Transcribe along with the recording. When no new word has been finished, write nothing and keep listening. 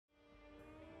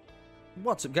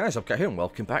What's up, guys? Hopcat here and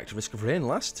welcome back to Risk of Rain.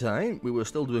 Last time we were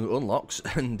still doing unlocks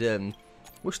and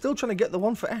we're still trying to get the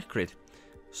one for Acrid.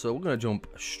 So we're going to jump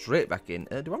straight back in.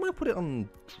 Do I want to put it on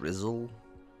Drizzle?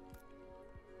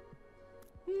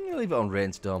 Leave it on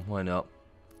Rainstorm, why not?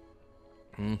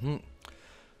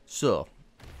 So,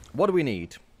 what do we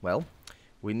need? Well,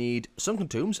 we need Sunken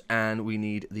Tombs and we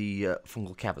need the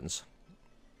Fungal Caverns.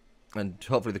 And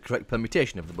hopefully the correct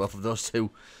permutation of the both of those two.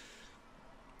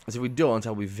 As if we don't,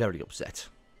 I'll be very upset.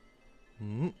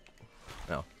 No.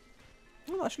 Oh,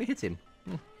 that actually hit him.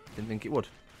 Didn't think it would.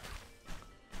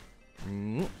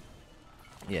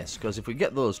 Yes, because if we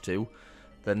get those two,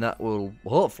 then that will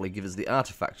hopefully give us the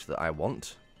artifact that I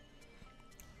want.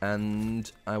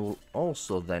 And I will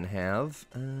also then have...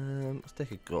 let's take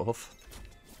a go.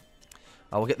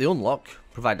 I will get the unlock,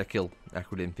 provided I kill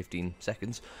Acrid in 15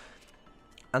 seconds.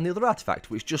 And the other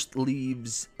artifact, which just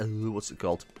leaves... what's it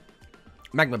called?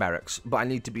 Magma Barracks, but I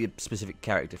need to be a specific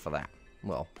character for that.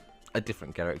 Well, a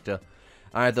different character.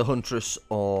 Either Huntress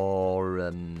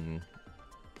or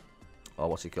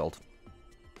what's he called?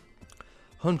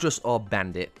 Huntress or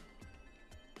Bandit.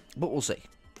 But we'll see.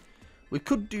 We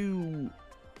could do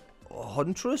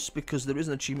Huntress, because there is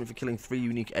an achievement for killing 3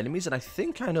 unique enemies, and I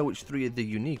think I know which 3 are the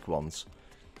unique ones.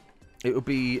 It would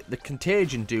be the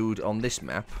Contagion dude on this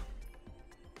map,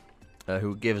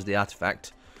 who gave us the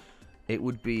artifact. It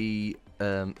would be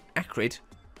Acrid,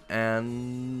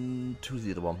 and who's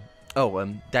the other one? Oh,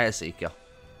 Dire Seeker.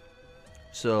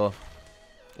 So,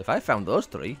 if I found those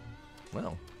 3,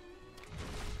 well,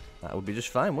 that would be just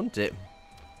fine, wouldn't it?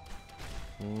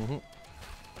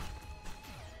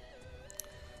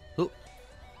 Oh.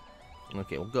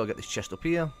 Okay, we'll go get this chest up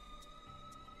here.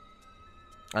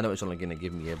 I know it's only going to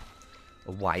give me a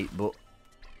white, but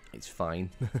it's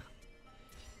fine.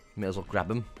 May as well grab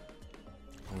them.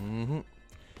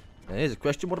 Now here's a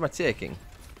question, what am I taking?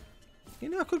 You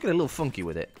know, I could get a little funky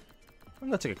with it. I'm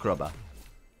going to take a crowbar. I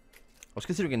was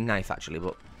considering a knife, actually,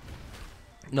 but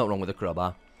not wrong with a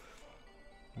crowbar.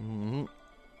 Hit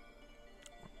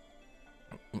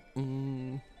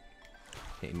him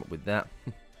up with that.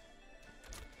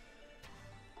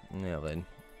 Now then.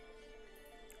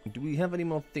 Do we have any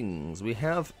more things? We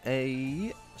have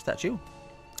a statue.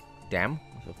 Damn,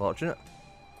 that's unfortunate.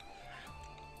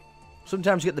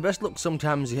 Sometimes you get the best luck,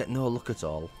 sometimes you get no luck at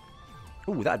all.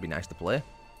 Ooh, that'd be nice to play.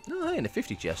 Oh, hey, in a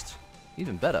 50 chest.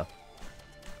 Even better.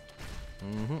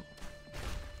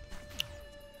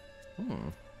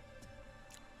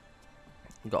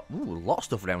 We've got a lot of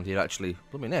stuff around here, actually.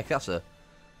 Bloody heck, that's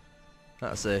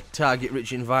a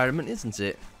target-rich environment, isn't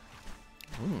it?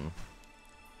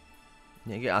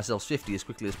 Yeah, get ourselves 50 as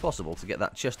quickly as possible to get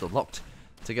that chest unlocked,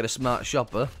 to get a smart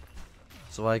shopper,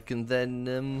 so I can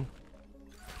then,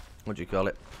 what do you call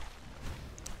it?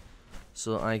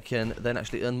 So I can then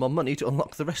actually earn more money to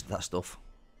unlock the rest of that stuff.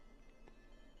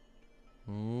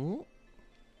 Maybe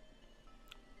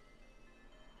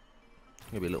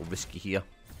a little risky here.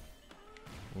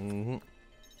 I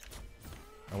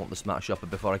want the smart shopper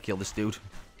before I kill this dude.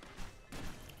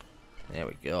 There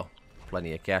we go.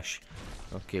 Plenty of cash.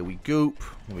 Okay, we goop.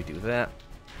 We do that.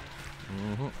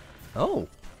 Oh,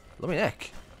 let me heck.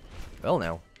 Well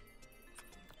now.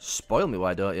 Spoil me,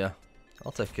 why don't you?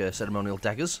 I'll take ceremonial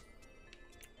daggers.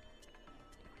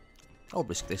 I'll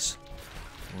risk this.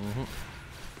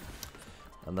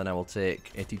 And then I will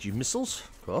take ATG missiles,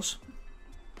 of course.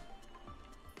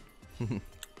 In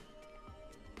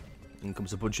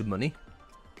comes a bunch of money.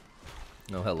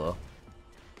 Oh, hello.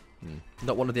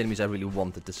 Not one of the enemies I really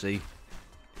wanted to see.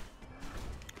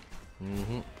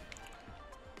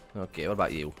 Okay, what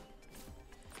about you?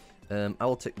 I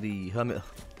will take the hermit...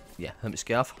 Yeah, hermit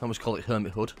scarf. I almost call it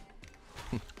hermit hood.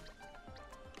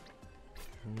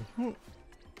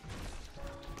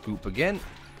 Goop again.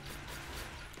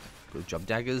 Good job,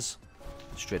 daggers.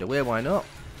 Straight away, why not?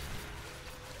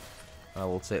 I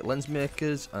will take lens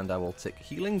makers and I will take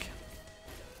healing.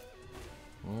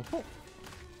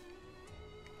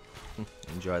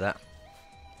 Enjoy that.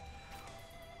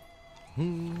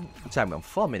 What time are we on?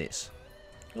 4 minutes.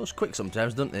 It goes quick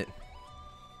sometimes, doesn't it?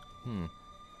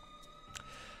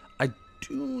 I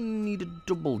do need a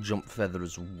double jump feather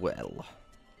as well.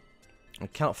 I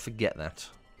can't forget that.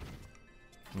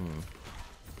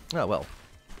 Oh well.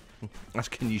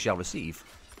 Ask and you shall receive.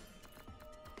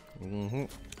 And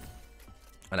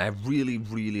I really,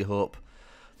 really hope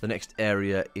the next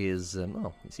area is...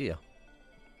 oh, it's here.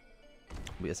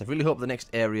 But yes, I really hope the next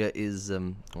area is...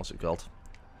 what's it called?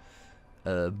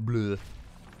 Fungal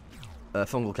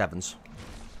Caverns.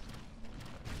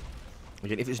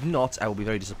 Again, if it's not, I will be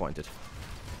very disappointed.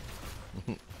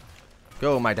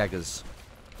 Go, my daggers.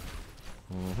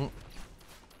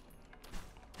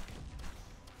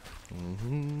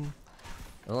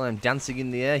 Well, I'm dancing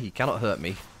in the air. He cannot hurt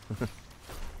me.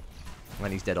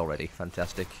 And he's dead already.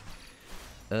 Fantastic.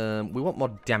 We want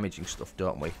more damaging stuff,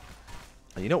 don't we?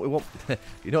 And you know what we want?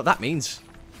 You know what that means?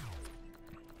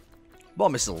 More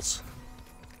missiles.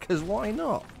 Because why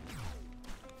not?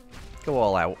 Go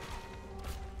all out.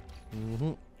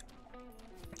 And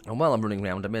while I'm running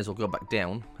around, I may as well go back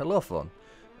down. Hello, phone.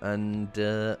 And see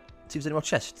if there's any more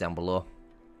chests down below.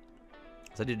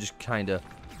 So I did just kind of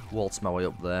waltz my way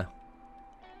up there.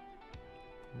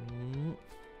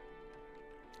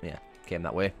 Yeah, came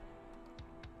that way.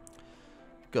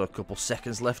 Got a couple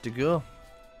seconds left to go.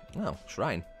 Oh,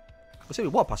 shrine. We see we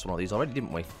walked past one of these already,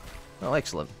 didn't we? Oh,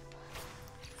 excellent.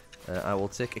 I will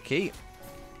take a key.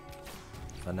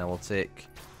 And I will take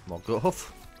more goat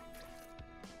hoof.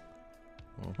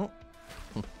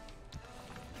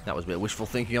 That was a bit of wishful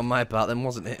thinking on my part then,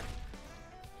 wasn't it?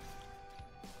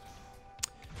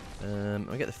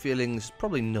 I get the feeling there's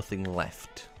probably nothing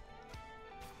left.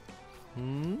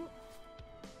 Oh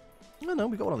no,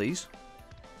 we got one of these.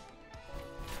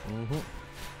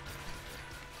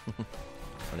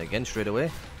 And again, straight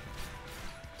away.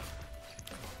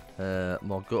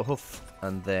 More goat hoof,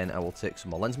 and then I will take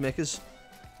some more lens makers.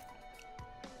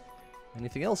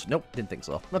 Anything else? Nope, didn't think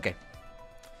so. Okay.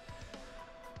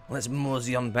 Let's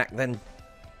mosey on back then.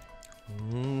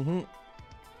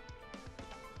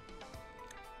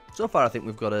 So far, I think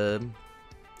we've got a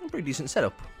pretty decent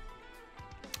setup.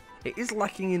 It is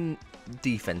lacking in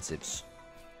defensives.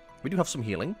 We do have some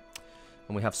healing,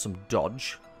 and we have some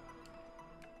dodge,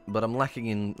 but I'm lacking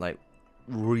in, like,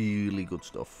 really good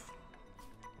stuff.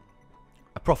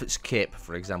 A Prophet's Cape,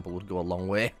 for example, would go a long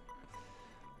way.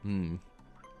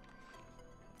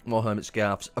 More Hermit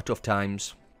Scarves, Tough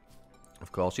Times.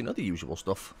 Of course, you know, the usual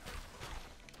stuff.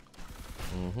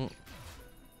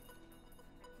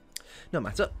 No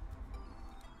matter.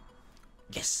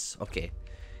 Yes, okay.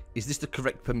 Is this the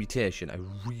correct permutation? I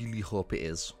really hope it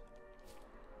is.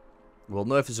 We'll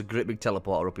know if there's a great big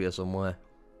teleporter up here somewhere.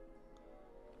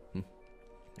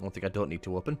 One thing I don't need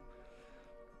to open.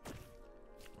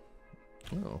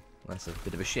 Oh, that's a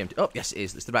bit of a shame. Oh, yes, it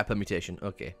is. It's the right permutation.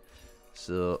 Okay.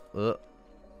 So,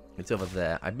 it's over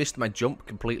there. I missed my jump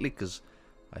completely because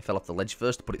I fell off the ledge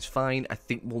first, but it's fine. I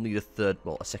think we'll need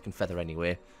a second feather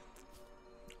anyway.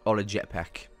 Or a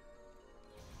jetpack.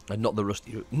 And not the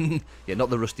rusty... yeah, not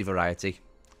the rusty variety.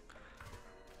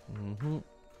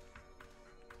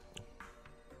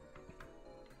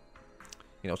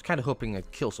 You know, I was kind of hoping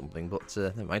I'd kill something, but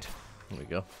never mind. There we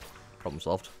go. Problem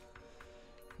solved.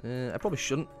 I probably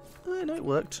shouldn't. No, it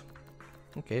worked.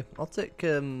 Okay, I'll take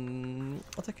a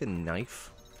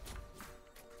knife.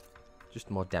 Just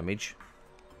more damage.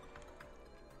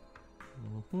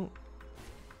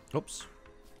 Oops.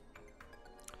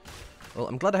 Well,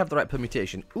 I'm glad I have the right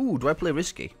permutation. Ooh, do I play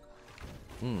risky?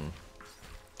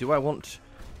 Do I want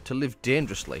to live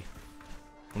dangerously?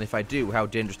 And if I do, how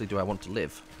dangerously do I want to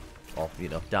live? Or, you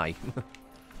know, die.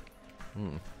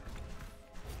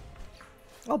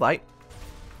 I'll bite.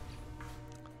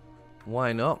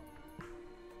 Why not?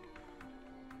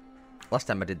 Last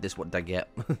time I did this, what did I get?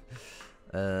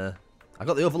 I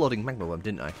got the overloading magma worm,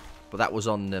 didn't I? But that was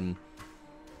on,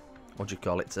 what do you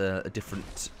call it? A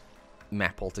different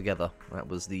map altogether. That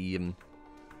was the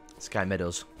Sky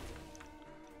Meadows.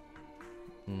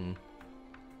 I'm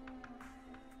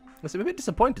a bit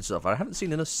disappointed so far. I haven't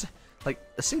seen a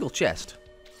single chest.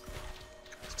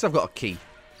 It's because I've got a key.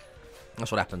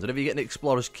 That's what happens. Whenever you get an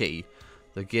explorer's key,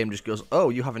 the game just goes, oh,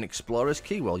 you have an explorer's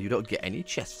key? Well, you don't get any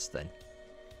chests then.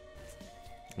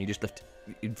 You just left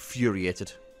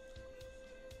infuriated.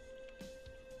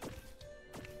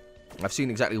 I've seen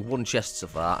exactly one chest so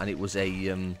far, and it was a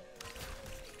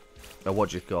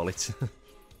what do you call it?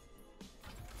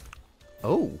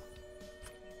 Oh.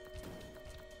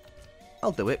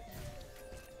 I'll do it.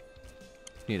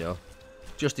 You know,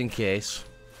 just in case.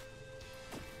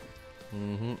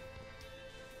 I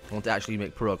want to actually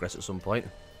make progress at some point.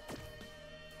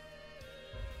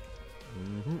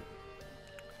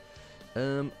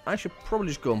 I should probably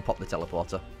just go and pop the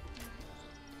teleporter.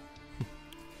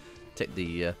 Take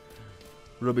the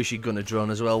rubbishy gunner drone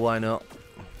as well, why not?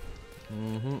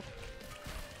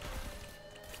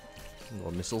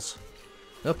 More missiles.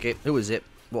 Okay, who is it?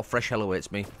 What fresh hell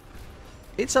awaits me?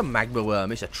 It's a magma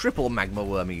worm. It's a triple magma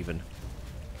worm even.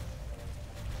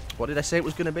 What did I say it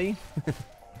was going to be?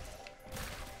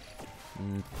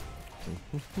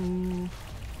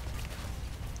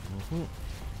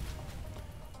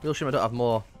 Real shame I don't have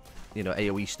more, you know,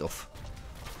 AoE stuff.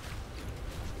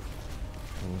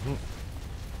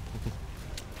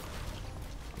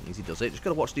 Easy does it. Just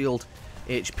gotta watch the old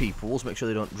HP pools, make sure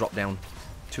they don't drop down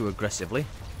too aggressively.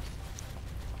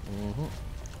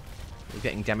 We're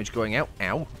getting damage going out.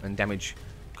 Ow. And damage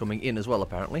coming in as well,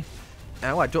 apparently.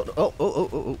 Ow, I don't...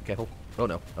 Oh, careful. Oh,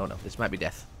 no. Oh, no. This might be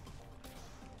death.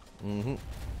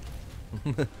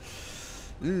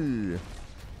 Ooh.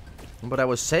 But I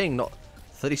was saying not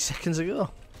 30 seconds ago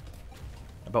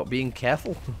about being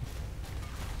careful.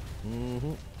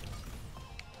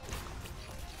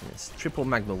 Yes, triple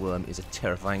magma worm is a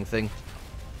terrifying thing.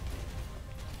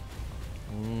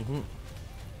 I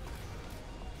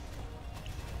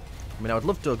mean, I would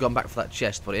love to have gone back for that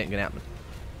chest, but it ain't gonna happen.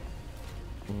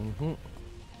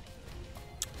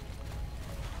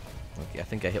 Okay, I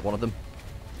think I hit one of them.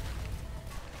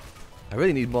 I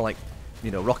really need more, like,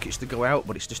 you know, rockets to go out,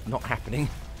 but it's just not happening.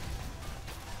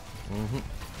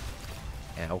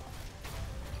 Ow.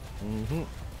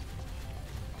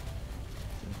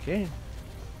 Okay.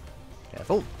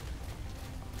 Careful.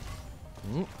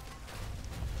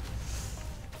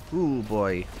 Ooh,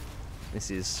 boy.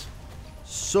 This is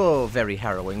so very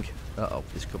harrowing. Uh-oh,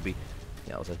 this could be...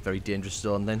 Yeah, that was a very dangerous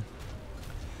zone then.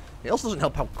 It also doesn't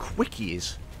help how quick he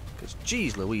is. Because,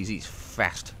 geez Louise, he's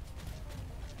fast.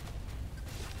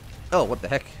 Oh, what the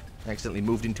heck? I accidentally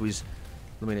moved into his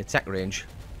blooming attack range.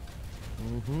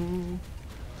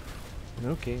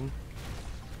 Okay.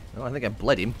 Well, I think I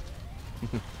bled him.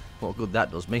 What good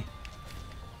that does me.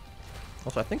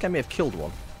 Also, I think I may have killed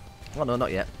one. Oh, no,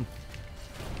 not yet.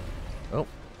 Oh.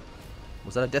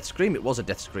 Was that a death scream? It was a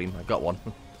death scream. I got one.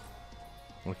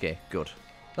 Okay, good.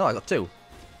 Oh, I got two.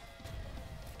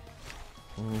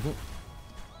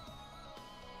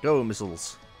 Go,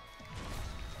 missiles.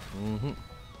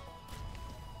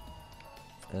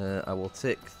 I will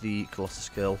take the Colossus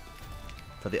Scale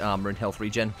for the armor and health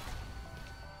regen.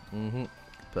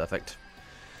 Perfect.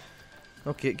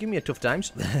 Okay, give me a tough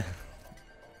times.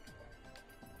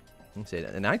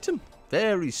 An item?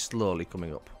 Very slowly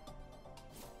coming up.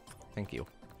 Thank you.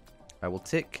 I will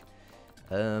take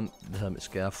the Hermit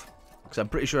Scarf. Because I'm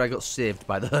pretty sure I got saved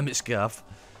by the Hermit Scarf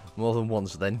more than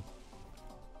once then.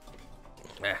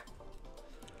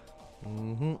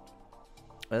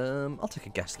 I'll take a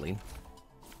gasoline.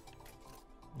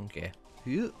 Okay.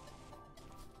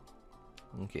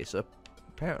 Okay, so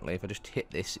apparently if I just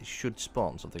hit this, it should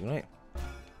spawn something, right?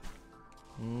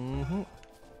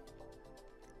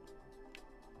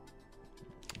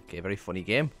 Okay, very funny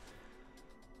game.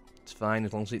 It's fine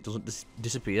as long as it doesn't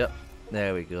disappear.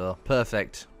 There we go.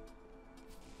 Perfect.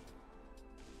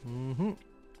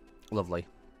 Lovely.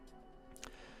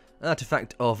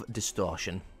 Artifact of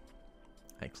Distortion.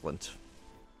 Excellent.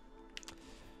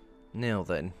 Now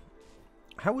then,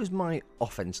 how is my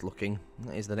offense looking?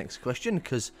 That is the next question,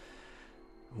 because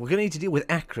we're going to need to deal with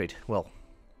Acrid. Well,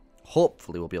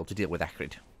 hopefully we'll be able to deal with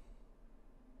Acrid.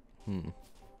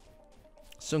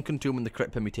 Sunken Tomb and the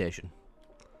correct permutation.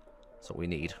 That's what we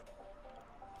need.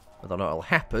 Whether or not it'll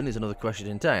happen is another question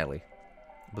entirely.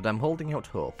 But I'm holding out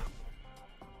hope.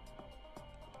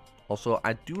 Also,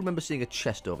 I do remember seeing a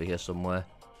chest over here somewhere.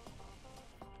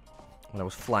 When I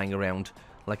was flying around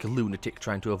like a lunatic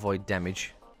trying to avoid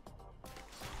damage.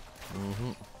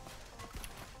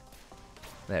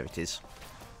 There it is.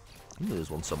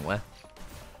 There's one somewhere.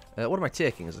 What am I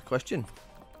taking is the question.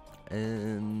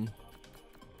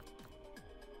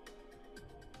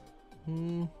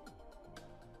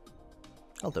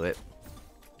 I'll do it.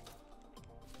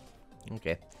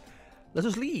 Okay. Let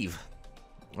us leave.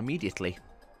 Immediately.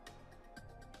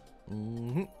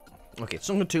 Okay,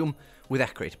 Sunken Tomb with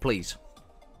Acrid, please.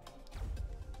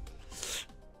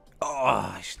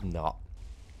 Oh, it's not.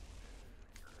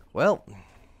 Well,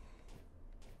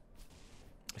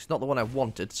 it's not the one I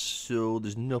wanted, so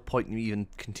there's no point in me even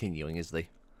continuing, is there?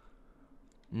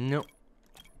 No. At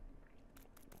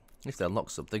least they unlock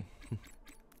something.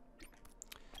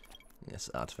 Yes,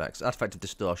 artifacts. Artifact of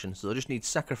Distortion. So I just need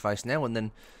Sacrifice now, and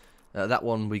then that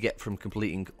one we get from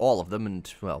completing all of them,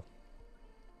 and, well,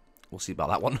 we'll see about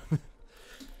that one.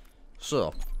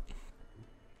 So,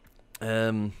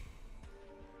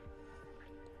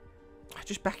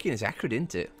 just back in is Acrid,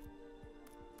 isn't it?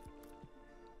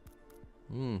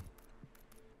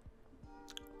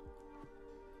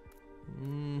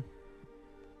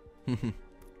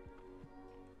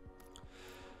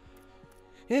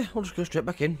 Yeah, I'll just go straight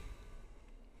back in.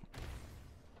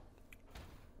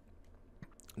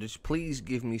 Just please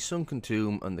give me Sunken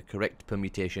Tomb and the correct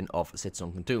permutation of said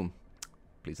Sunken Tomb.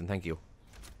 Please and thank you.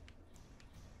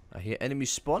 I hear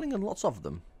enemies spawning and lots of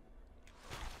them.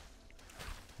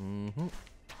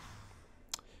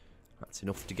 That's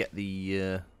enough to get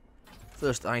the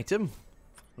first item,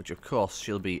 which of course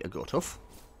shall be a Gotuff.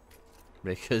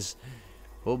 Because,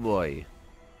 oh boy,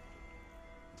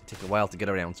 to take a while to get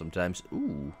around sometimes.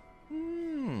 Ooh.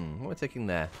 What am I taking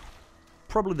there?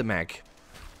 Probably the mag.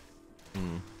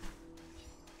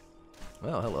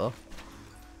 Well, hello.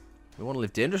 We want to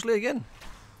live dangerously again?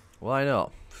 Why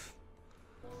not?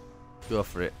 Go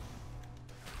for it.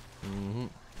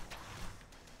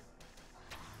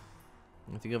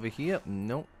 Anything over here?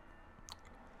 No.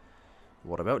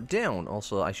 What about down?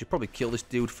 Also, I should probably kill this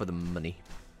dude for the money.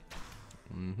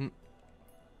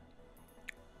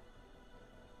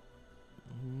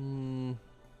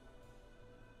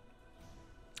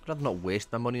 I'd rather not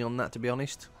waste my money on that, to be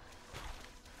honest.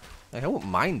 Like, I won't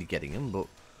mind getting him, but,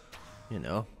 you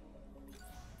know,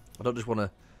 I don't just want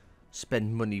to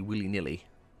spend money willy-nilly.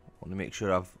 I want to make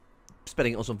sure I'm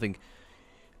spending it on something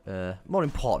more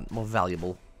important, more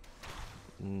valuable.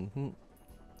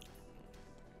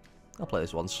 I'll play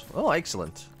this once. Oh,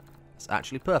 excellent. It's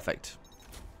actually perfect.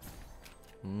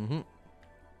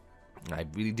 I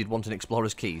really did want an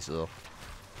explorer's key, so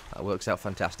that works out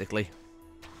fantastically.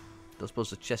 I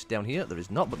suppose the chest down here, there is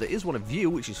not, but there is one of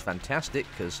view, which is fantastic,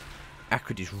 because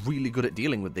Acrid is really good at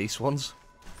dealing with these ones.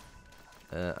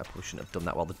 I probably shouldn't have done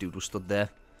that while the dude was stood there,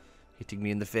 hitting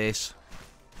me in the face.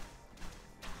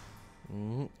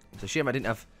 It's a shame I didn't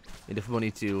have enough money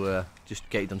to just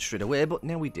get it done straight away, but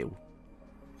now we do.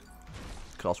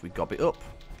 Of course, we gob it up.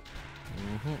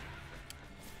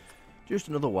 Just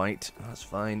another white, that's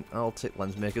fine. I'll take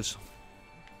lens makers.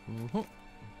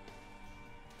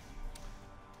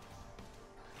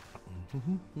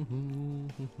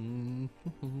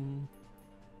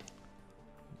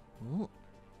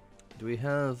 Do we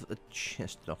have a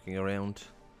chest knocking around?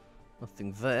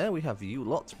 Nothing there. We have you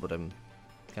lots, but don't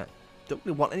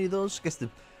really want any of those. I guess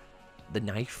the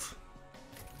knife,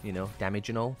 you know, damage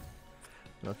and all.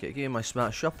 Okay, give me my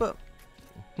smart shopper.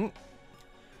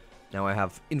 Now I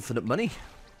have infinite money,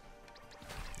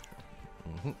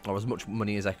 or as much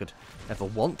money as I could ever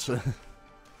want.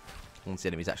 Once the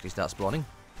enemies actually start spawning.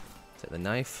 Take the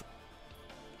knife.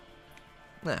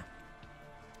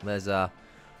 There's a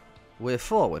way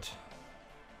forward.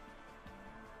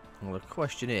 Well, the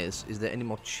question is there any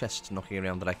more chests knocking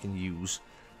around that I can use?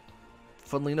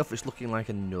 Funnily enough, it's looking like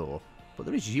a no. But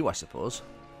there is you, I suppose.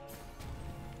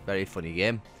 Very funny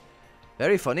game.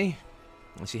 Very funny.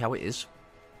 Let's see how it is.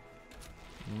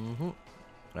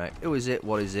 Right, who is it?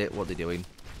 What is it? What are they doing?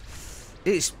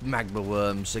 It's magma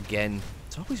worms again.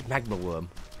 It's always magma worm.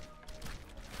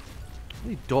 I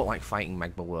really don't like fighting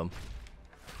magma worm.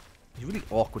 He's really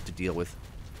awkward to deal with.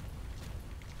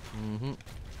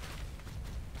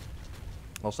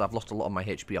 Also, I've lost a lot of my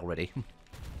HP already.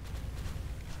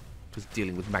 Just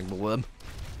dealing with magma worm.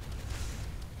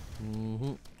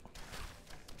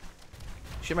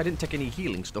 Shame I didn't take any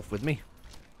healing stuff with me.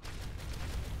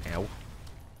 Ow.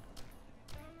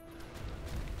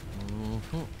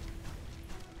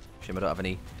 Shame I don't have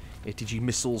any ATG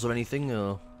missiles or anything,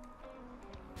 or,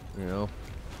 you know,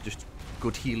 just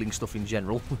good healing stuff in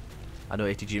general. I know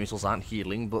ATG missiles aren't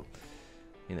healing, but,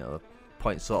 you know, the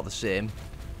point's sort of the same.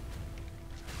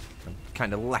 I'm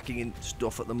kind of lacking in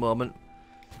stuff at the moment,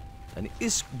 and it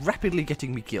is rapidly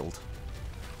getting me killed.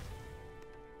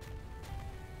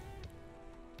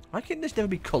 Why can't this never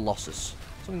be Colossus?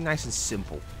 Something nice and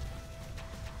simple.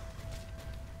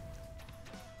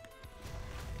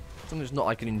 Something that's not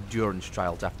like an endurance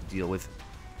trial to have to deal with.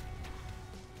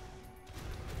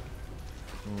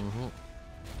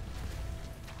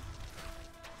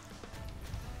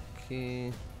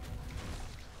 Okay.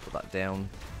 Put that down.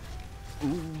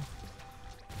 Ooh.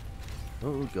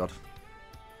 Oh, God.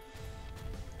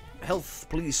 Health,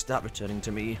 please start returning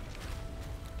to me.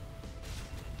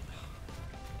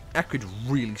 Acrid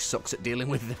really sucks at dealing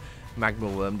with the magma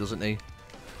worm, doesn't he?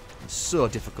 It's so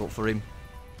difficult for him.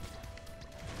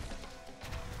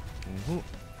 Oh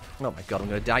my god, I'm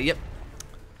gonna die. Yep.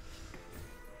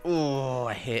 Oh,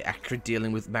 I hate Acrid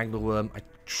dealing with magma worm. I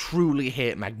truly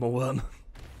hate magma worm.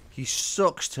 He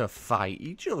sucks to fight.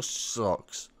 He just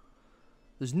sucks.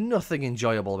 There's nothing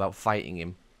enjoyable about fighting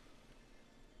him.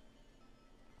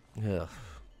 Ugh.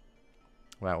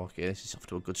 Wow, okay, this is off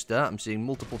to a good start. I'm seeing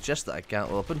multiple chests that I can't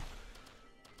open.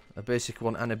 A basic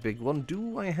one and a big one.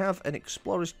 Do I have an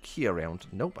explorer's key around?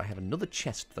 Nope, I have another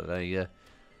chest that I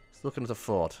was looking to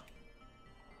afford.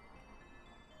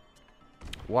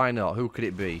 Why not? Who could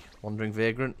it be? Wandering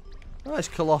Vagrant? Oh, it's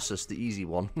Colossus, the easy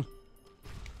one.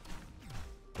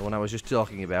 The one I was just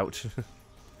talking about.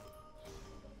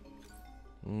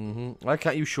 Why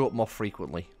can't you show up more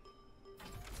frequently?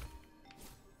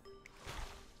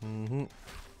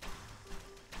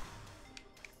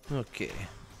 Okay.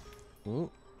 Ooh.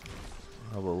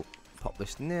 I will pop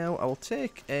this now. I'll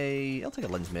take a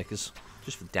lens makers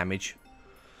just for damage.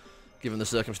 given the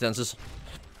circumstances.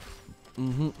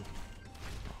 You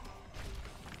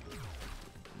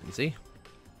see?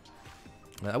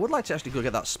 I would like to actually go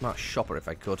get that smart shopper if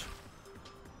I could.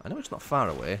 I know it's not far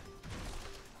away.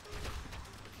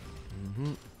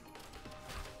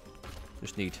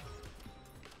 Just need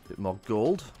a bit more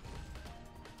gold.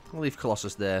 I'll leave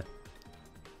Colossus there.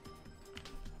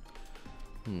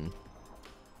 Can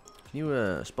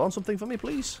you spawn something for me,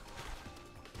 please?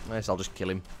 I guess I'll just kill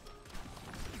him.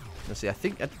 Let's see. I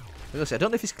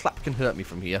don't know if his clap can hurt me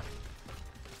from here.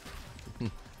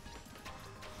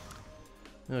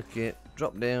 Okay,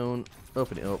 drop down,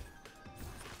 open it up.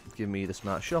 Give me the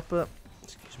smart shopper.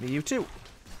 Excuse me, you too.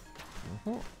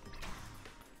 There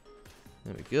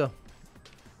we go.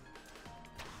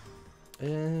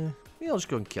 Yeah, I'll just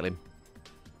go and kill him.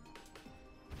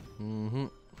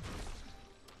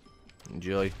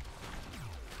 Enjoy.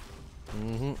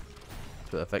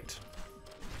 Perfect.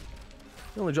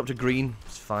 It only dropped to green.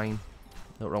 It's fine.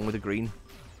 Not wrong with the green.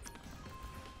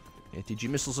 ATG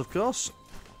missiles, of course.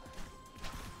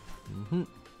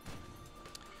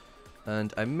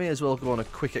 And I may as well go on a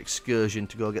quick excursion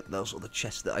to go get those other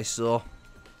chests that I saw.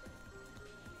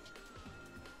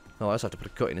 Oh, I just have to put a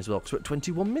cut in as well, because we're at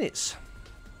 21 minutes.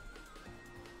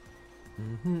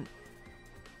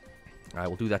 I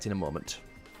will do that in a moment.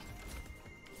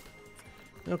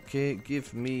 Okay,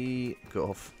 give me cut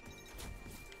off.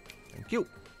 Thank you.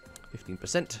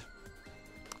 15%.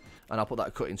 And I'll put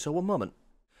that cut in, so 1 moment.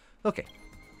 Okay.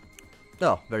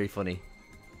 Oh, very funny.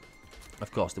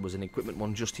 Of course, there was an equipment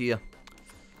one just here.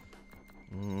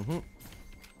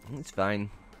 It's fine.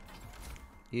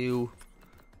 You.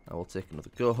 I will take another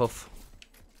go huff.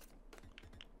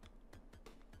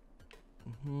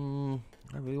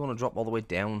 I really want to drop all the way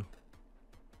down.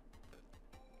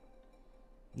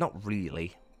 Not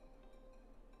really.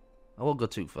 I won't go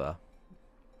too far.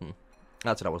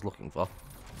 That's what I was looking for.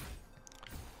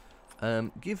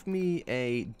 Give me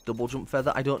a double jump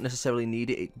feather. I don't necessarily need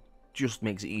it. It just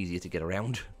makes it easier to get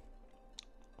around.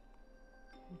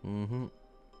 I'm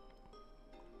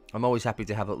always happy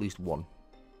to have at least one.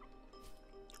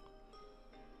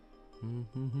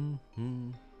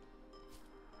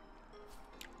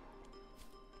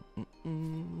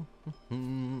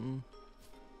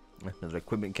 Another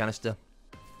equipment canister.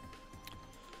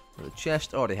 Another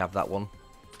chest. Already have that one.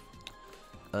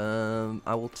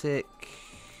 I will take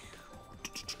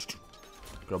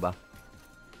grubber.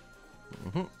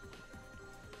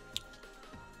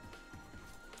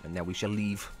 And now we shall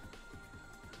leave.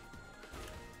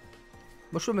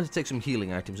 Must remember to take some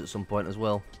healing items at some point as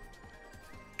well.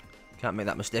 Can't make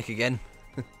that mistake again.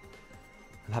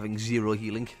 I'm having 0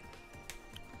 healing.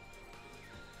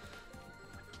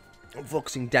 I'm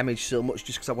focusing damage so much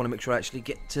just because I want to make sure I actually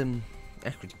get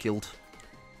Acrid killed.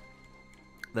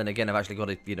 Then again, I've actually got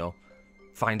to, you know,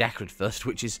 find Acrid first,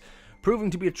 which is proving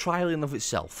to be a trial in of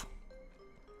itself.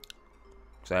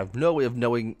 So I have no way of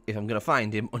knowing if I'm going to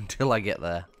find him until I get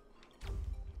there.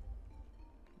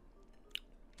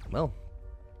 Well,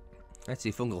 let's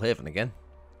see Fungal Haven again.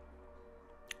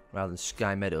 Rather than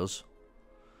Sky Meadows.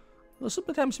 Well,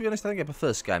 sometimes, to be honest, I think I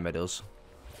prefer Sky Meadows.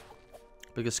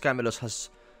 Because Sky Meadows has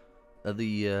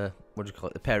the, what do you call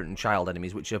it, the parent and child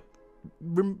enemies, which are,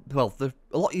 well, they're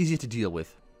a lot easier to deal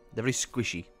with. They're very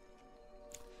squishy.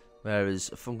 Whereas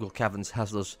Fungal Caverns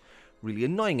has those really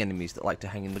annoying enemies that like to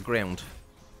hang in the ground.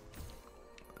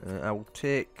 I will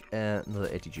take another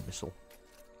ATG missile.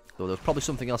 Though there's probably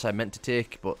something else I meant to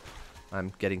take, but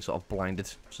I'm getting sort of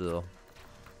blinded, so...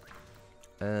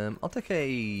 I'll take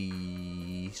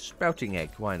a sprouting egg,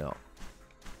 why not?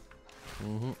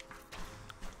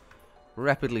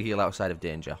 Rapidly heal outside of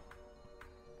danger.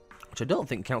 Which I don't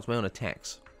think counts my own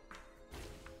attacks.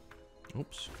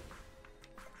 Oops.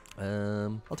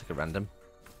 I'll take a random.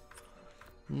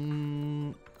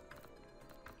 I'll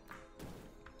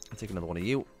take another one of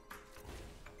you.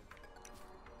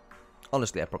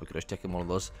 Honestly, I probably could have taken one of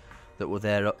those that were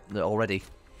there already,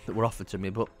 that were offered to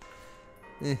me, but...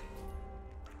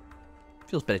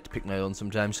 feels better to pick my own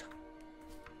sometimes.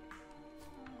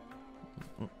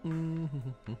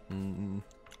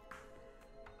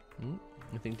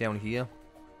 Anything down here?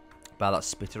 By that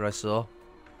spitter I saw?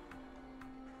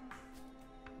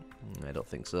 I don't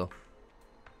think so.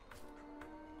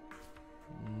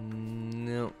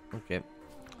 No, okay.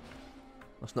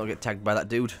 Let's not get tagged by that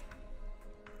dude.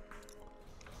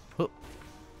 Huh.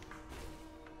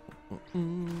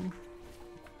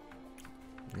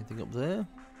 Anything up there?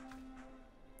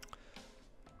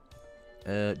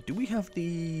 Do we have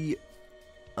the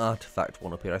artifact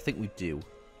one up here? I think we do.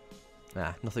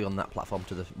 Ah, nothing on that platform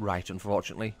to the right,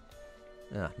 unfortunately.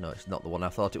 Ah, no, it's not the one I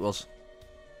thought it was.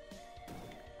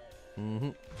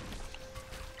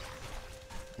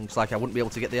 Looks like I wouldn't be able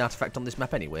to get the artifact on this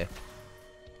map anyway.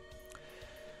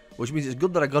 Which means it's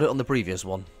good that I got it on the previous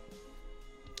one.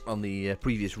 On the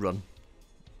previous run.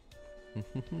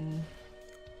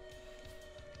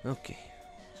 Okay.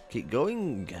 Let's keep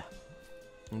going.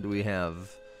 What do we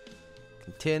have?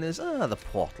 Containers. Ah, the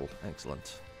portal.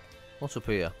 Excellent. What's up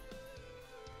here?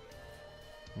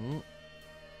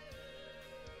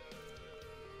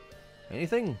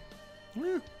 Anything?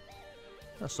 Yeah.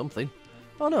 That's something.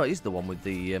 Oh no, it is the one with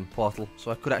the portal.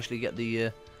 So I could actually get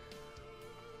the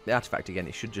artifact again.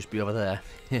 It should just be over there.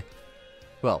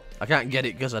 Well, I can't get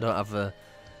it because I don't have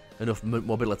enough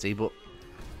mobility, but,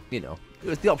 you know,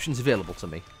 the option's available to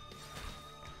me.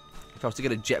 If I was to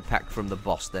get a jetpack from the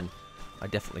boss, then I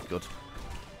definitely could.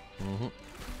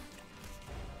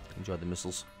 Enjoy the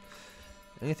missiles.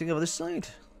 Anything over this side?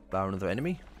 Bar another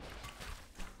enemy.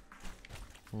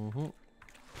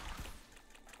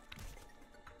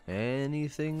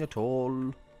 Anything at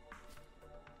all?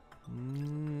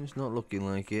 It's not looking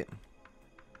like it.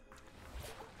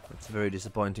 That's very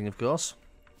disappointing, of course.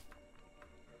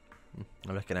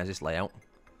 I recognise this layout.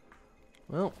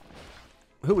 Well,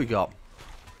 who we got?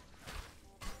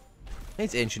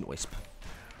 It's Ancient Wisp.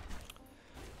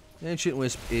 Ancient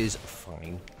Wisp is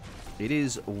fine. It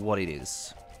is what it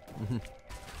is.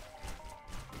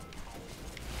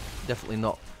 Definitely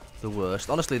not the worst.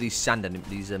 Honestly, these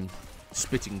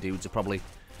spitting dudes are probably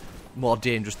more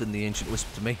dangerous than the Ancient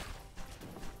Wisp to me.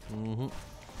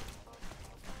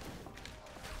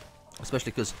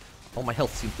 Especially because all my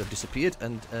health seems to have disappeared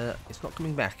and it's not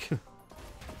coming back.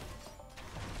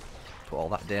 Put all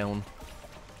that down.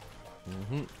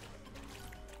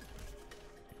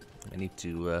 I need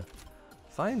to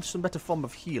find some better form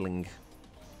of healing.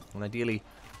 And ideally,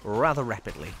 rather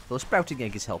rapidly. Though Sprouting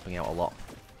Egg is helping out a lot.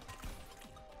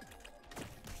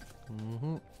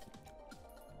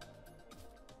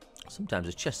 Sometimes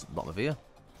there's chests at the bottom of here.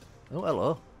 Oh,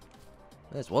 hello.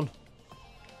 There's one.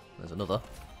 There's another.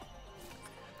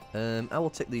 I will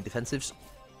take the defensives.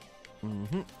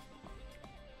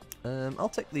 I'll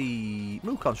take the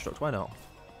Moo Construct, why not?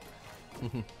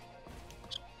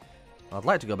 I'd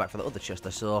like to go back for the other chest I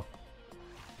saw.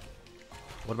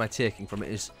 What am I taking from it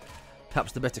is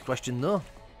perhaps the better question though.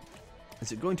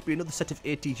 Is it going to be another set of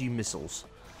ATG missiles?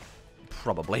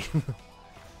 Probably.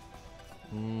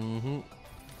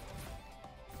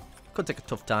 Could take a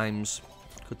Tough Times.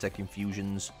 Could take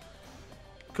infusions.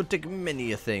 Could take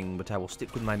many a thing, but I will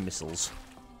stick with my missiles.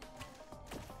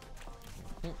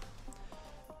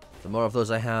 The more of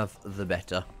those I have, the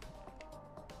better.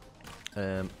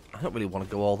 I don't really want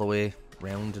to go all the way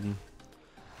round and...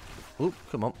 Oh,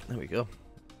 come on. There we go.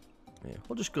 Yeah,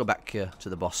 we'll just go back to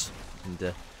the boss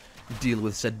and deal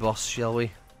with said boss, shall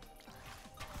we?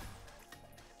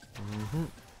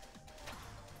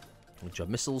 Good job,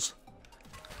 missiles.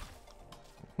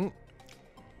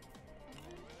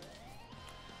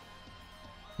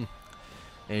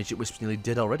 Ancient Wisp's nearly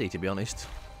dead already, to be honest.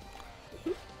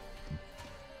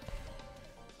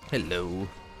 Hello.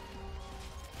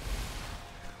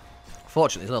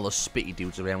 Fortunately, there's none of those spitty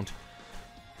dudes around.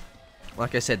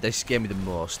 Like I said, they scare me the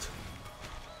most.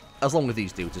 As long as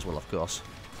these dudes as well, of course.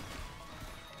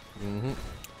 Of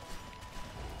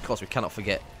course, we cannot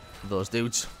forget those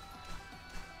dudes.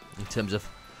 In terms of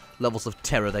levels of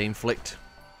terror they inflict.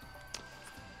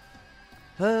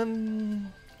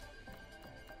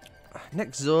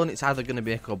 Next zone, it's either going to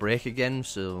make or break again,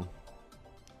 so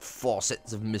 4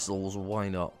 sets of missiles, why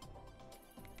not?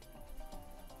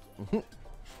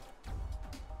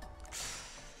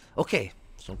 Okay,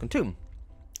 Sunken Tomb.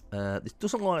 This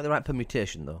doesn't look like the right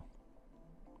permutation, though.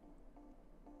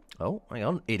 Oh, hang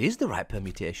on, it is the right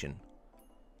permutation.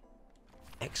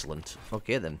 Excellent.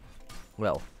 Okay, then.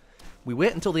 Well, we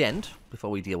wait until the end before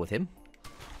we deal with him.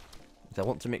 Because I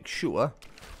want to make sure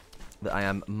that I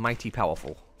am mighty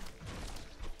powerful.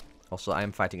 Also, I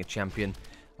am fighting a champion.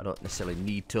 I don't necessarily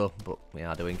need to, but we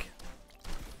are doing.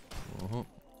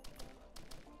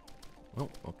 Oh,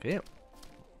 okay.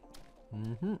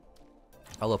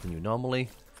 I'll open you normally.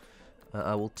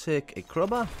 I will take a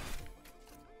crowbar.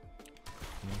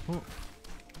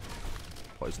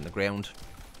 Poison the ground.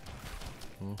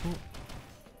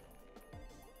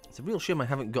 It's a real shame I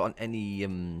haven't gotten any,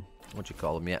 what do you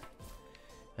call them yet?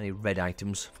 Any red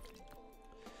items.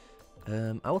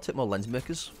 I will take more lens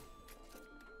makers.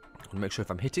 And make sure if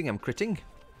I'm hitting, I'm critting.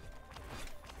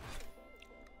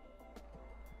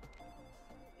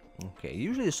 Okay,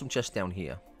 usually there's some chests down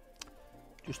here.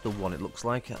 Just the one it looks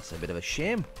like. That's a bit of a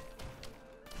shame.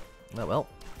 Oh well,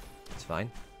 it's fine.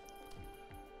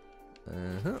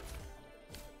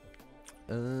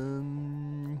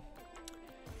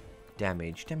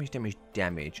 Damage, damage, damage,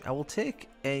 damage. I will take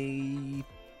a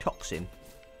toxin.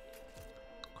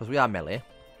 Because we are melee.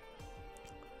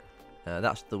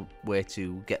 That's the way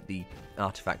to get the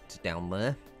artifact down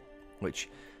there. Which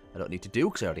I don't need to do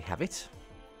because I already have it.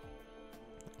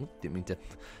 Ooh, didn't mean to...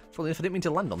 Funny enough, I didn't mean to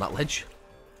land on that ledge.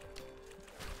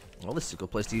 Well, this is a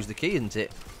good place to use the key, isn't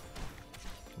it?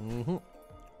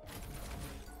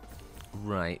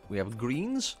 Right, we have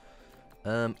greens.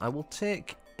 I will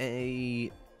take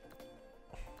a...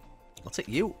 I'll take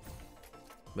you.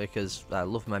 Because I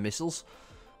love my missiles.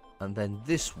 And then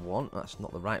this one, that's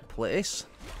not the right place.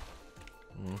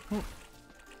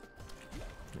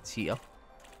 It's here.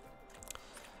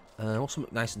 Want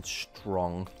something nice and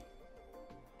strong.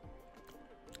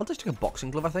 I'll just take a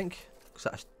boxing glove, I think. Because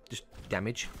that's just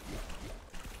damage.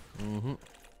 And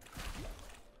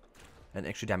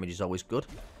extra damage is always good.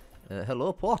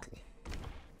 Hello, portal.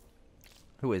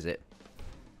 Who is it?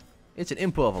 It's an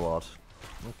imp overlord.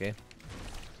 Okay.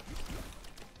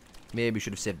 Maybe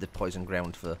should have saved the poison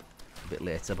ground for a bit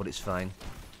later, but it's fine.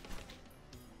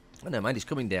 Oh, never mind, he's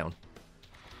coming down.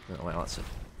 Oh, wow, that's a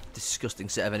disgusting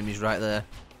set of enemies right there.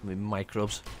 With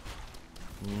microbes.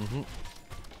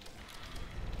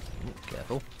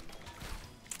 Careful.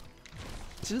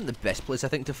 This isn't the best place, I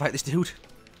think, to fight this dude.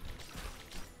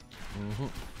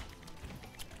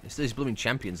 It's these blooming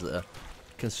champions that are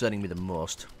concerning me the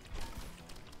most.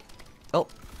 Oh,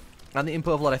 and the imp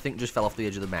overlord, I think, just fell off the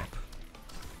edge of the map.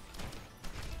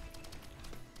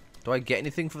 Do I get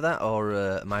anything for that, or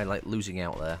am I, like, losing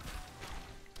out there?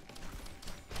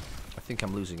 I think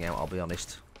I'm losing out, I'll be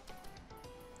honest.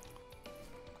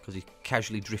 Because he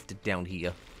casually drifted down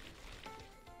here.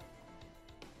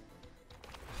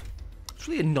 What's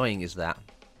really annoying is that.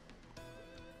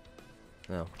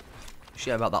 Oh.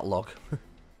 Shit about that log.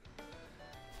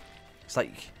 It's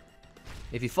like,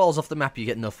 if he falls off the map, you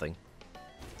get nothing.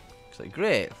 It's like,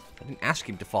 great. I didn't ask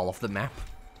him to fall off the map.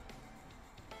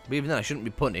 But even then, I shouldn't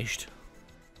be punished.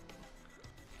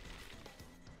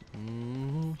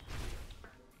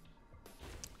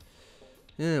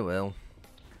 Yeah, well.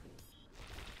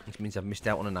 This means I've missed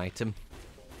out on an item.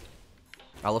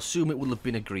 I'll assume it will have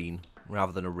been a green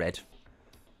rather than a red.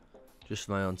 Just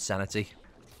for my own sanity.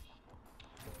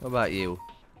 What about you?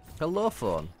 Hello,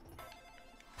 phone.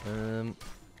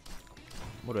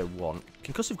 What do I want?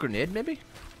 Concussive grenade, maybe?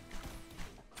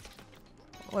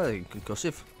 Well,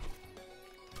 concussive.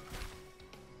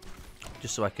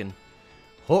 Just so I can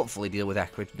hopefully deal with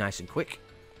Acrid nice and quick.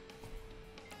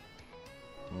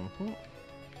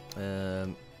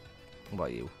 What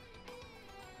about you?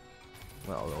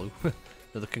 Well,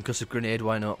 another concussive grenade,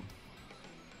 why not?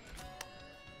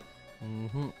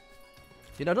 You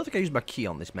know, I don't think I used my key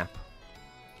on this map.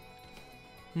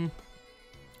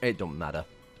 It don't matter.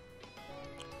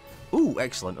 Ooh,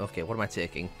 excellent. Okay, what am I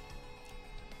taking?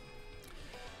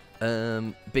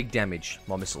 Big damage.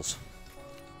 More missiles.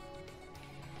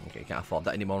 Okay, can't afford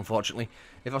that anymore, unfortunately.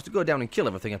 If I was to go down and kill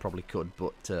everything, I probably could,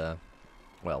 but,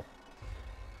 well.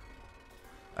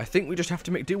 I think we just have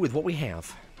to make do with what we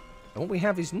have. And what we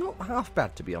have is not half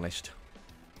bad, to be honest.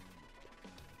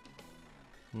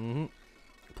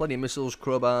 Plenty of missiles,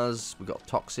 crowbars, we got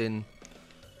toxin.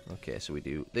 Okay, so we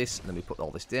do this, and then we put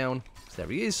all this down. So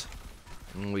there he is.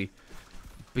 And we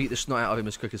beat the snot out of him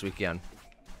as quick as we can.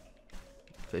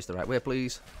 Face the right way,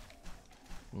 please.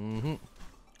 More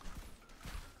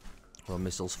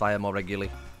missiles fire more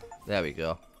regularly. There we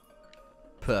go.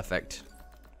 Perfect.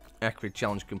 Acrid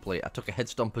challenge complete. I took a head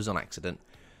stompers on accident.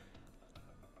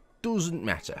 Doesn't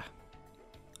matter.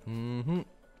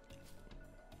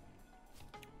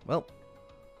 Well,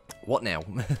 what now?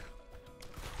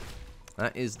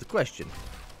 That is the question.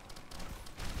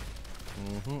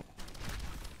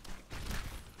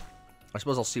 I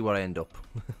suppose I'll see where I end up.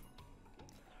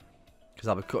 Because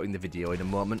I'll be cutting the video in a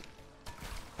moment.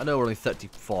 I know we're only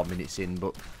 34 minutes in,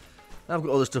 but I've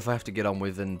got other stuff I have to get on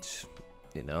with and,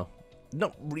 you know,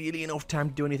 not really enough time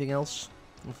to do anything else,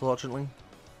 unfortunately.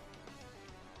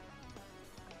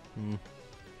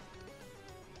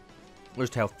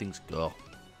 Just how things go.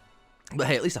 But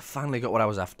hey, at least I finally got what I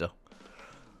was after.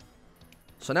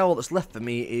 So now all that's left for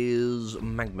me is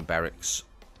Magma Barracks.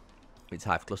 It's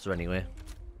Hive Cluster anyway.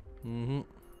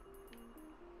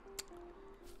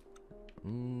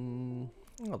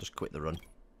 I'll just quit the run.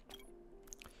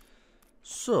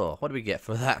 So, what do we get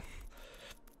for that?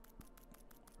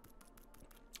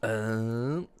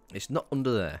 It's not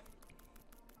under there.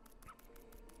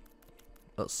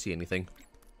 Let's see anything.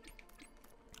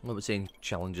 What are we seeing?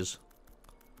 Challenges.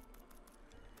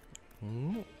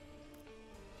 Where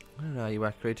are you,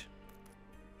 Acrid?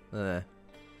 There.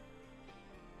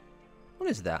 What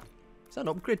is that? Is that an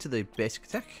upgrade to the basic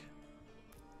attack?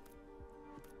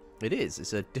 It is.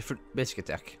 It's a different basic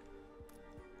attack.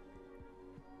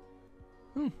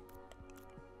 Not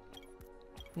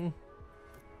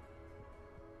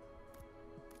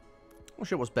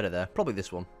sure what's better there. Probably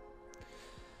this one.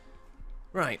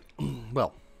 Right.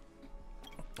 Well,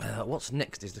 what's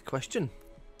next is the question.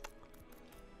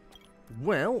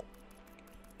 Well,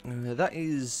 that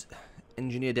is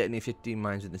engineer detonate 15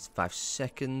 mines within 5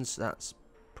 seconds. That's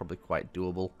probably quite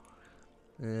doable.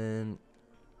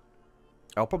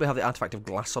 I'll probably have the artifact of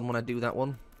glass on when I do that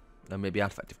one. And maybe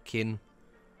artifact of kin.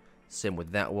 Same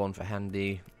with that one for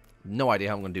handy. No idea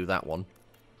how I'm going to do that one.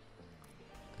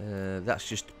 That's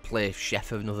just play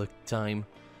chef another time.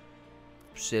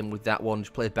 Same with that one.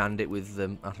 Just play bandit with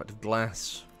artifact of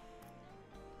glass.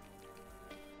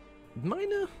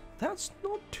 Miner. That's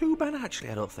not too bad actually,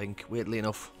 I don't think, weirdly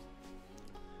enough.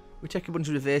 We take a bunch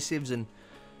of evasives and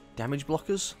damage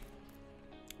blockers.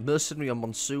 Mercenary on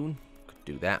Monsoon. Could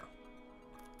do that.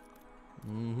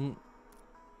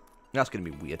 That's going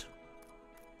to be weird.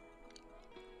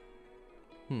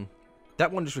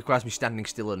 That one just requires me standing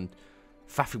still and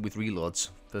faffing with reloads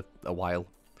for a while.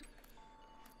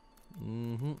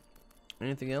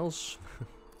 Anything else?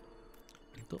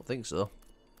 Don't think so.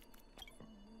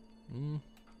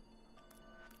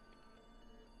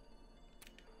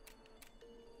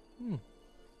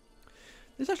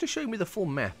 It's actually showing me the full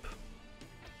map.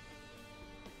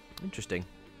 Interesting.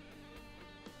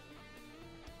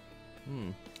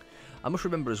 I must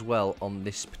remember as well on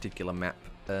this particular map.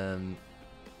 This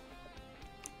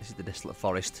is the Desolate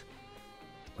Forest.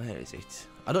 Where is it?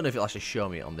 I don't know if it'll actually show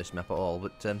me it on this map at all,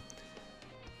 but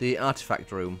the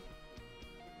artifact room.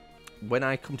 When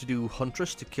I come to do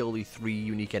Huntress to kill the 3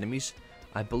 unique enemies,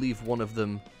 I believe one of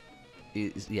them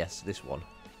is, yes, this one.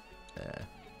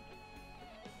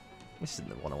 This isn't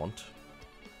the one I want.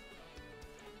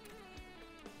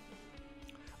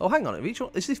 Oh, hang on. Each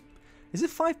one, is there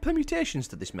 5 permutations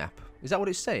to this map? Is that what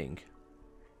it's saying?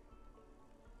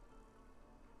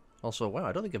 Also, wow,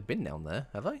 I don't think I've been down there,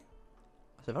 have I?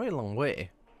 That's a very long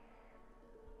way.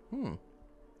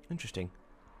 Interesting.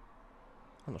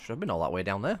 I'm not sure I've been all that way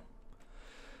down there.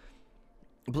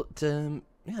 But,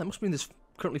 yeah, it must mean there's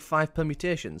currently 5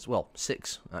 permutations. Well,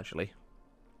 6, actually.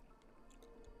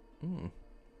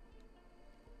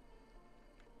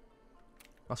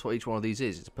 That's what each one of these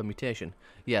is. It's a permutation.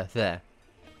 Yeah, there.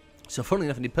 So, funnily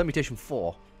enough, I need permutation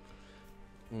 4.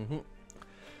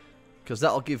 Because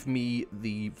that'll give me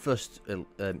the first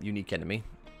unique enemy.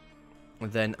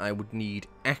 And then I would need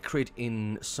Acrid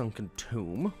in Sunken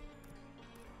Tomb.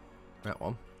 That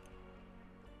one.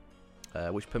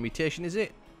 Which permutation is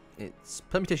it? It's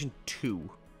permutation 2.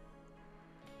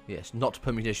 Yes, not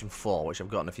permutation 4, which I've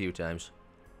gotten a few times.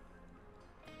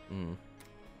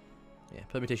 Yeah,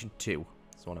 permutation 2.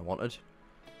 That's the one I wanted.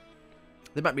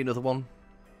 There might be another one.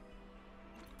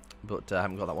 But I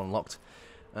haven't got that one unlocked.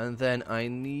 And then I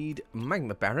need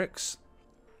Magma Barracks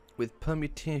with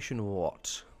permutation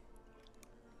what?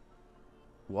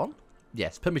 1?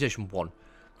 Yes, permutation 1.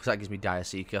 Because that gives me Dire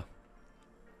Seeker.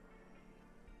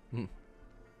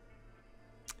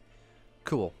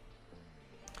 Cool.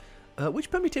 Which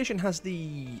permutation has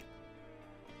the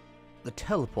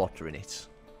teleporter in it?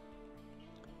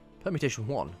 Permutation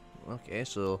 1. Okay,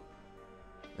 so...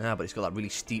 Ah, but it's got that really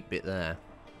steep bit there.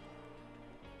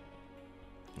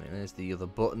 Right, there's the other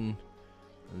button.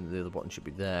 And the other button should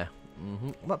be there.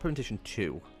 What about permutation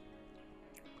 2?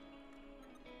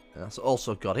 That's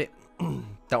also got it.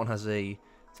 That one has a... Is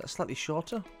that slightly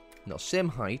shorter? No, same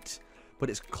height, but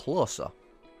it's closer.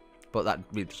 But that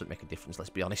really doesn't make a difference, let's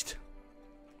be honest.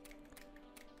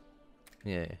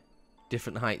 Yeah.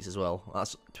 Different heights as well.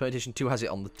 That's permutation 2 has it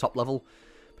on the top level.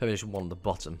 Permutation 1 on the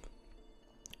bottom.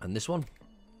 And this one?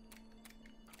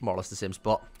 More or less the same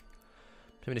spot.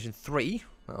 Permutation 3.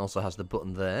 That also has the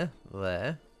button there.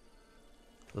 There.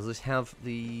 Does this have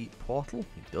the portal?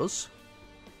 It does.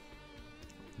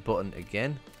 Button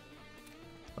again.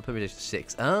 And permutation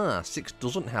 6. Ah, 6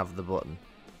 doesn't have the button.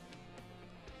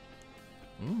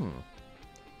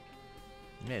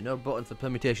 Yeah, no button for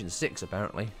permutation 6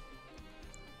 apparently.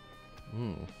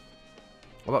 What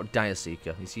about Dire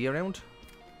Seeker? Is he around?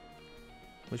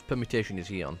 Which permutation is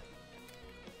he on?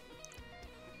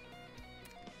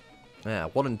 Yeah,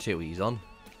 1 and 2 he's on.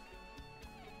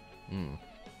 You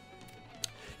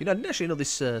know, I didn't actually know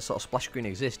this sort of splash screen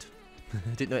existed.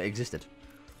 I didn't know it existed.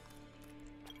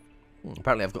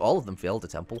 Apparently I've got all of them for the Elder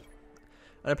Temple.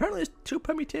 And apparently there's 2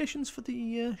 permutations for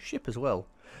the ship as well.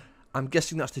 I'm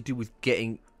guessing that's to do with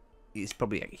getting... It's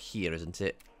probably like here, isn't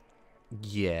it?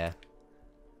 Yeah.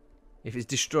 If it's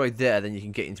destroyed there, then you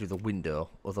can get in through the window.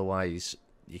 Otherwise,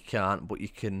 you can't. But you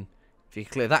can... If you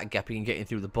clear that gap, you can get in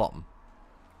through the bottom.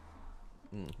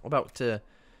 What about, yeah,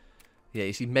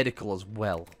 you see medical as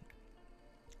well.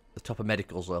 The top of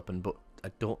medical's open, but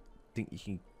I don't think you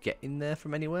can get in there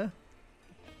from anywhere.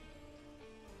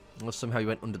 Unless somehow you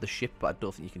went under the ship, but I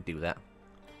don't think you can do that.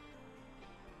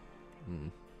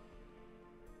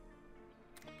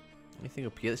 Anything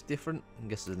up here that's different? I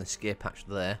guess there's an escape hatch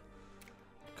there.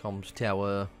 Comms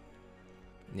tower.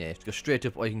 Yeah, you have to go straight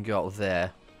up or you can go out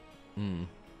there.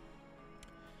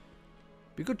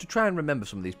 Be good to try and remember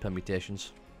some of these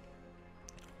permutations.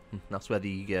 That's where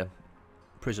the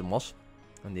prison was.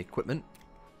 And the equipment.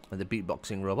 And the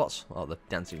beatboxing robots. Or the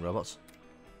dancing robots.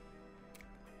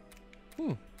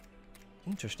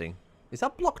 Interesting. Is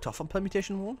that blocked off on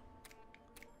permutation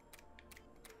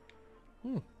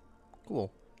 1?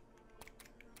 Cool.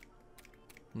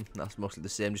 That's mostly the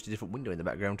same, just a different window in the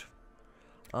background.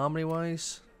 Armory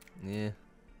wise, yeah.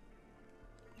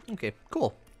 Okay,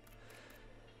 cool.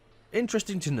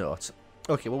 Interesting to note.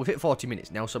 Okay, well we've hit 40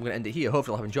 minutes now, so I'm going to end it here.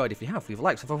 Hopefully you'll have enjoyed. If you have, leave a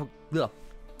like.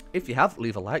 If you have,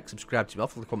 leave a like, subscribe to me,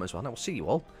 follow the comments on. I will see you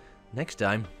all next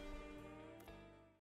time.